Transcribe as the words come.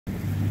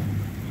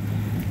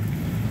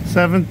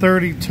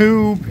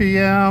7:32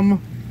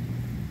 p.m.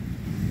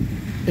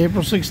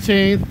 April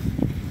 16th,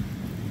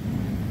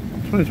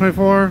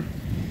 2024.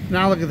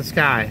 Now look at the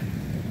sky.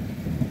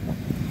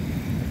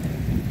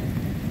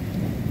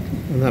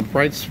 And that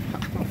bright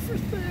spot over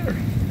there.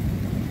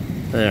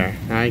 There.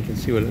 Now you can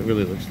see what it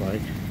really looks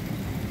like.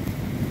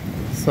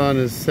 The sun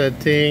is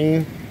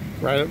setting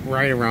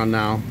right around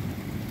now.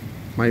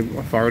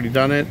 I've already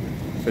done it.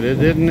 If it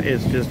didn't,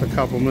 it's just a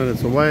couple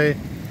minutes away.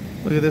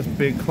 Look at this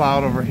big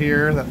cloud over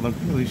here. That looked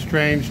really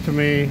strange to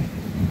me.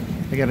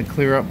 I got to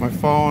clear up my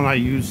phone. I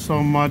used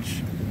so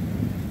much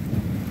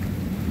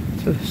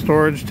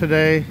storage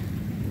today.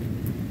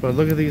 But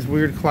look at these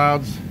weird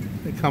clouds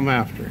that come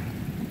after.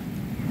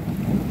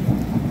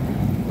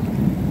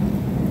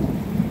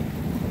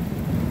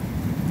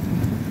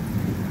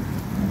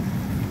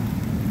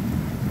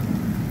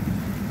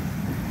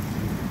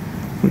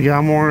 We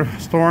got more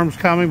storms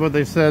coming, but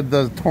they said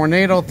the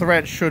tornado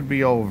threat should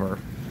be over.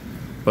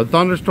 But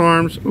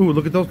thunderstorms, ooh,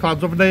 look at those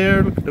clouds over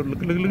there. Look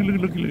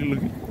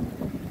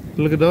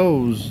at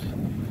those.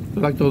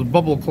 They're like those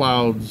bubble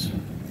clouds.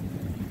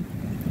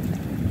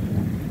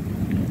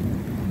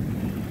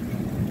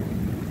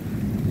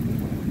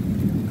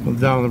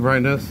 Goes down the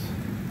brightness.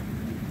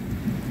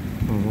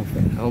 I don't know if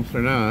that helps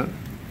or not.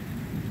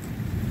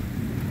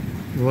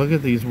 Look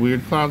at these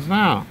weird clouds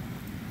now.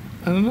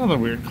 And another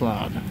weird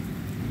cloud.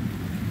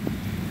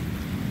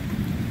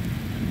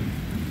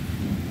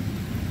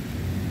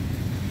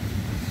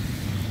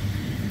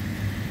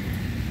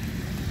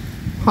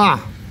 Huh.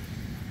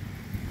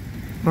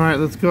 Alright,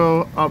 let's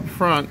go up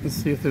front and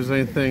see if there's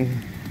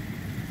anything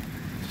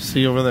to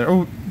see over there.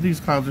 Oh, these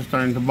clouds are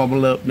starting to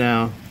bubble up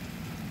now.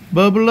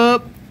 Bubble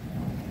up!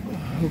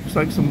 Looks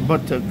like some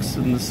buttocks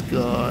in the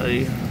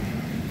sky.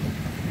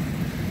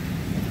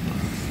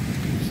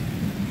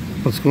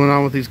 What's going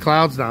on with these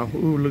clouds now?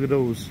 Ooh, look at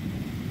those.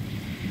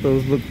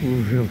 Those look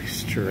really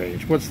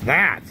strange. What's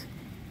that?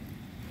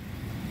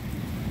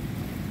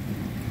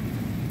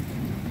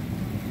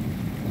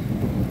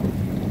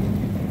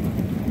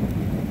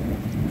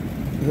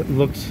 It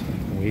looks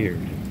weird.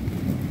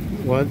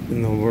 What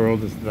in the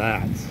world is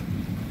that?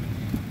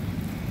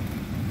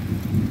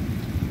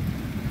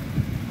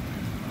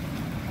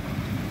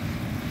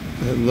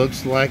 It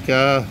looks like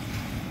a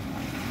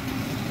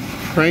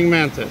praying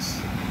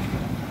mantis.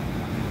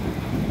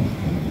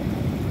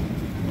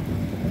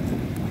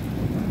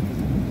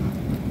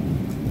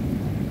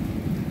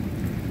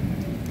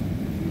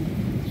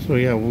 So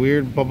yeah,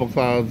 weird bubble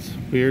clouds,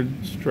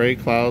 weird stray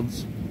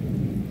clouds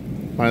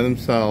by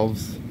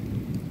themselves.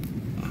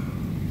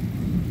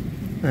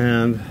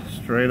 And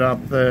straight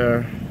up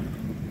there,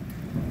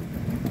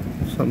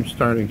 something's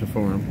starting to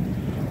form.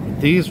 But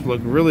these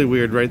look really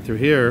weird right through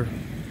here.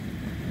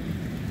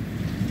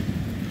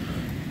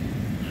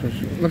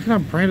 Look at how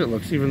bright it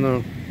looks, even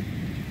though...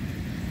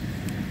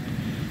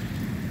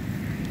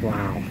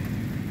 Wow.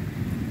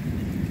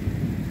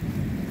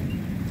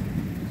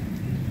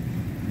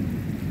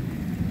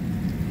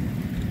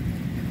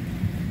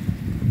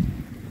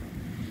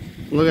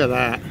 Look at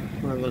that.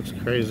 That looks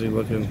crazy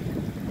looking.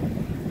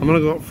 I'm gonna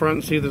go up front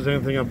and see if there's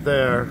anything up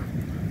there.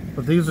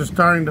 But these are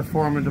starting to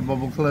form into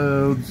bubble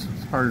clouds.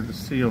 It's harder to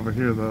see over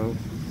here though.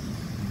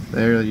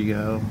 There you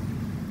go.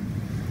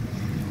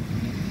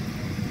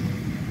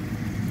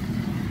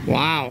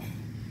 Wow.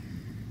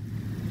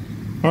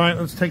 Alright,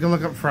 let's take a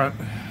look up front.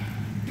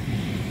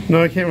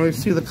 No, I can't really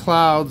see the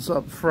clouds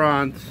up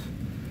front.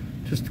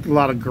 Just a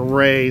lot of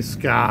gray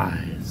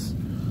skies.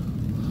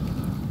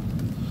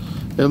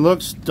 It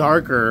looks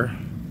darker.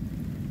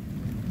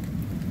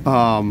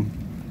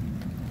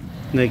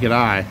 Naked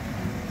eye.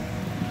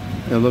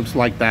 It looks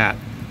like that.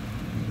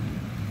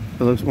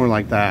 It looks more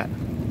like that.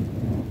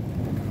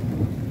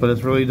 But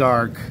it's really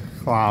dark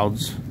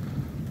clouds.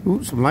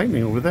 Ooh, some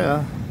lightning over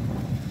there.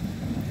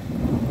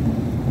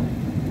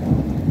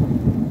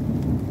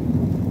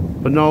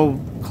 But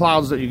no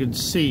clouds that you can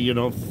see, you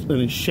know,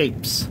 any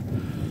shapes.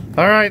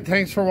 Alright,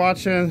 thanks for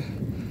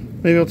watching.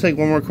 Maybe we'll take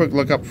one more quick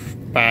look up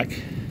back.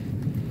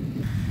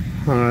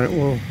 Alright,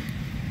 we'll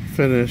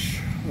finish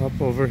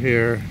up over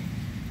here.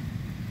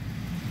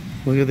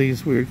 Look at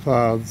these weird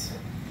clouds.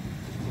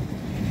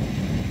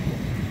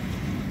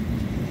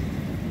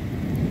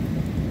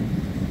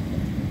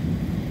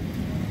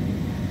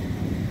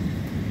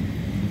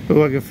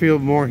 Oh, I can feel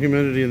more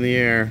humidity in the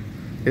air.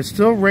 It's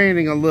still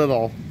raining a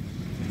little,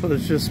 but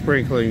it's just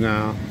sprinkling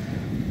now.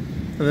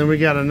 And then we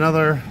got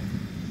another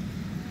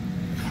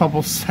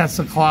couple sets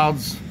of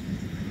clouds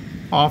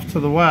off to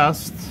the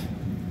west.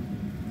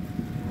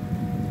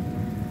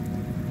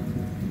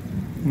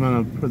 I'm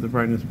gonna put the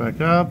brightness back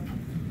up.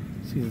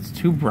 See, it's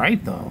too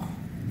bright though.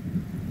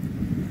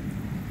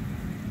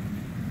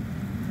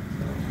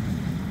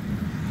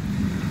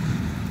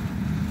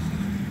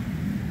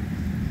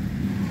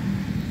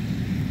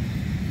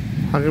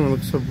 How come it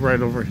look so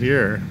bright over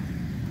here?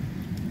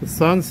 The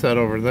sun's set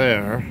over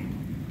there,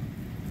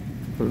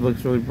 but it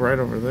looks really bright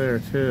over there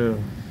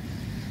too.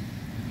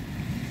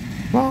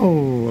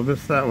 Whoa, I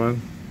missed that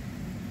one.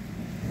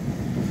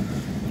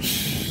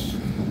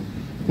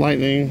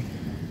 Lightning.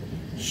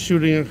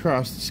 shooting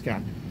across the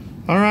sky.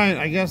 All right,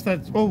 I guess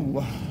that's,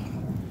 oh,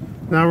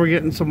 now we're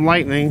getting some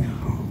lightning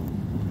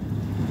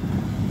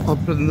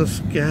up in the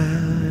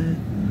sky.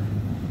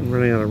 I'm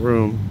running out of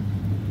room.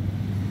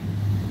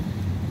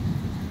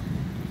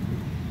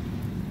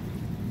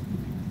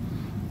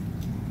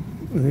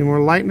 Any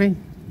more lightning?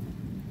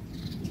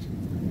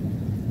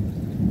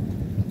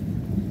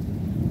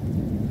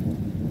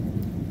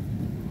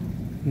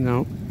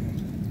 No.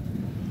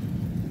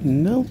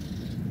 Nope.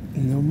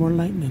 No more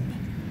lightning.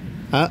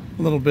 A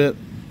little bit.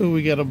 Ooh,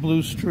 we got a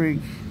blue streak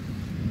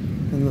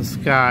in the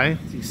sky.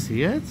 Do you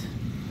see it?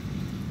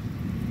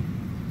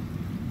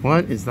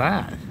 What is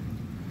that?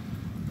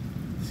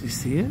 Do you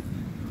see it?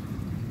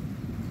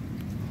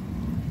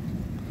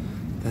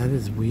 That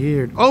is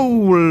weird.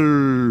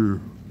 Oh!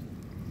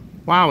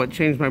 Wow, it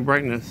changed my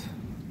brightness.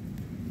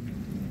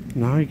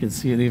 Now you can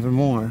see it even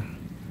more.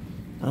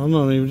 I don't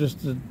know, maybe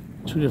just the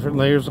 2 different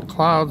layers of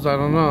clouds, I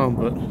don't know,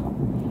 but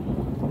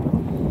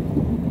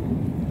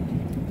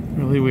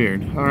really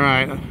weird. All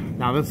right,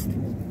 now this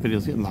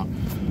video's getting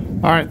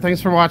long. All right,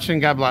 thanks for watching.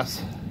 God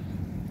bless.